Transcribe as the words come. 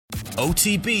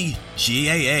OTB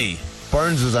GAA.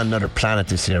 Burns was on another planet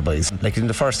this year, boys. Like in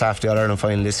the first half of the All-Ireland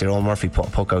final this year, Owen Murphy put a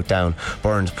puck out down.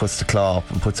 Burns puts the claw up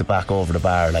and puts it back over the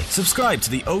bar. Subscribe to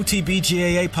the OTB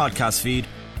GAA podcast feed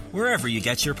wherever you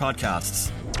get your podcasts.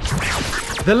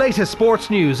 The latest sports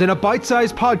news in a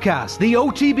bite-sized podcast, the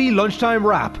OTB Lunchtime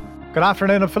Wrap. Good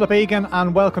afternoon, I'm Philip Egan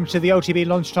and welcome to the OTB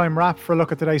Lunchtime Wrap for a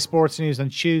look at today's sports news on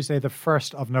Tuesday the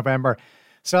 1st of November.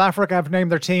 South Africa have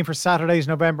named their team for Saturday's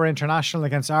November International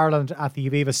against Ireland at the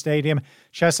Aviva Stadium.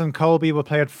 Cheslin Colby will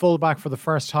play at fullback for the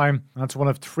first time. That's one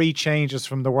of 3 changes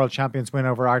from the World Champions win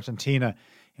over Argentina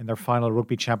in their final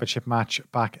Rugby Championship match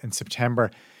back in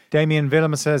September. Damien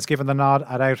Willems has given the nod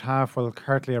at out half while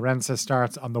Kurtley Arensa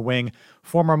starts on the wing.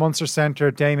 Former Munster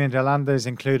centre Damien Delanda is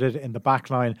included in the back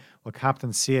line, while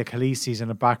captain Sia Khaleesi is in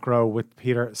the back row with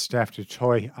Peter Steph du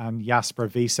Toit and Jasper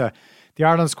Wiese. The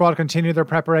Ireland squad continue their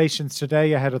preparations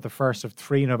today ahead of the first of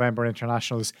 3 November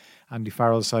internationals. Andy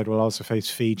Farrell's side will also face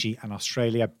Fiji and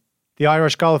Australia. The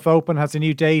Irish Golf Open has a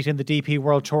new date in the DP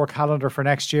World Tour calendar for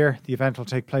next year. The event will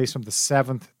take place from the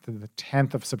 7th to the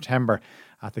 10th of September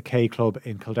at the K Club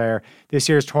in Kildare. This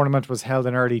year's tournament was held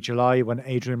in early July when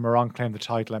Adrian Moron claimed the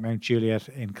title at Mount Juliet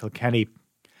in Kilkenny.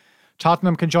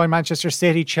 Tottenham can join Manchester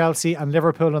City, Chelsea and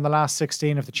Liverpool in the last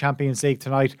 16 of the Champions League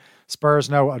tonight. Spurs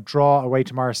know a draw away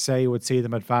to Marseille would see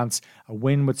them advance. A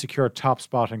win would secure top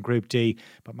spot in Group D,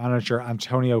 but manager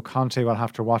Antonio Conte will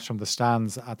have to watch from the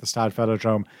stands at the Stade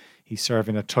Velodrome. He's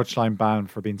serving a touchline ban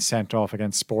for being sent off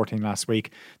against Sporting last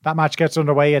week. That match gets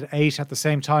underway at 8. At the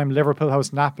same time, Liverpool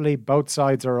host Napoli. Both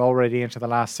sides are already into the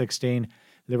last 16.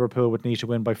 Liverpool would need to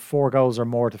win by 4 goals or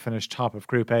more to finish top of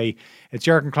Group A. It's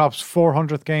Jurgen Klopp's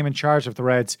 400th game in charge of the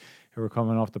Reds, who are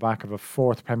coming off the back of a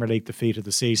 4th Premier League defeat of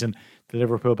the season. The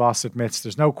Liverpool boss admits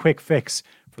there's no quick fix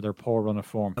for their poor run of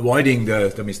form. Avoiding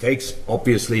the mistakes,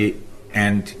 obviously,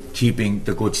 and keeping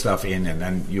the good stuff in, and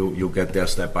then you get there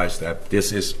step by step.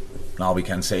 This is, now we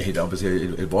can say it, obviously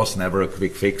it was never a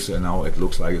quick fix, and now it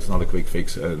looks like it's not a quick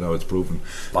fix, now it's proven,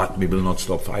 but we will not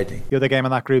stop fighting. The other game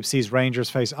in that group sees Rangers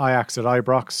face Ajax at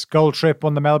Ibrox. Gold Trip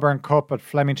won the Melbourne Cup at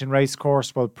Flemington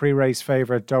Racecourse, while pre-race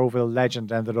favourite Deauville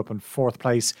Legend ended up in 4th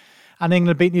place. And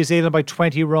England beat New Zealand by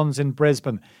 20 runs in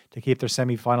Brisbane to keep their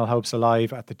semi-final hopes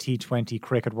alive at the T20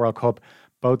 Cricket World Cup.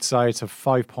 Both sides have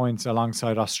 5 points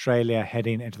alongside Australia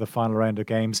heading into the final round of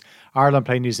games. Ireland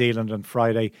play New Zealand on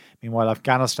Friday. Meanwhile,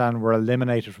 Afghanistan were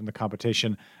eliminated from the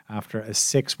competition after a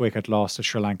 6-wicket loss to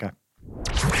Sri Lanka.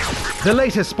 The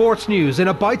latest sports news in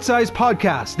a bite-sized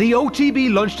podcast, the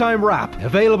OTB Lunchtime Wrap.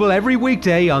 Available every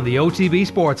weekday on the OTB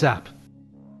Sports app.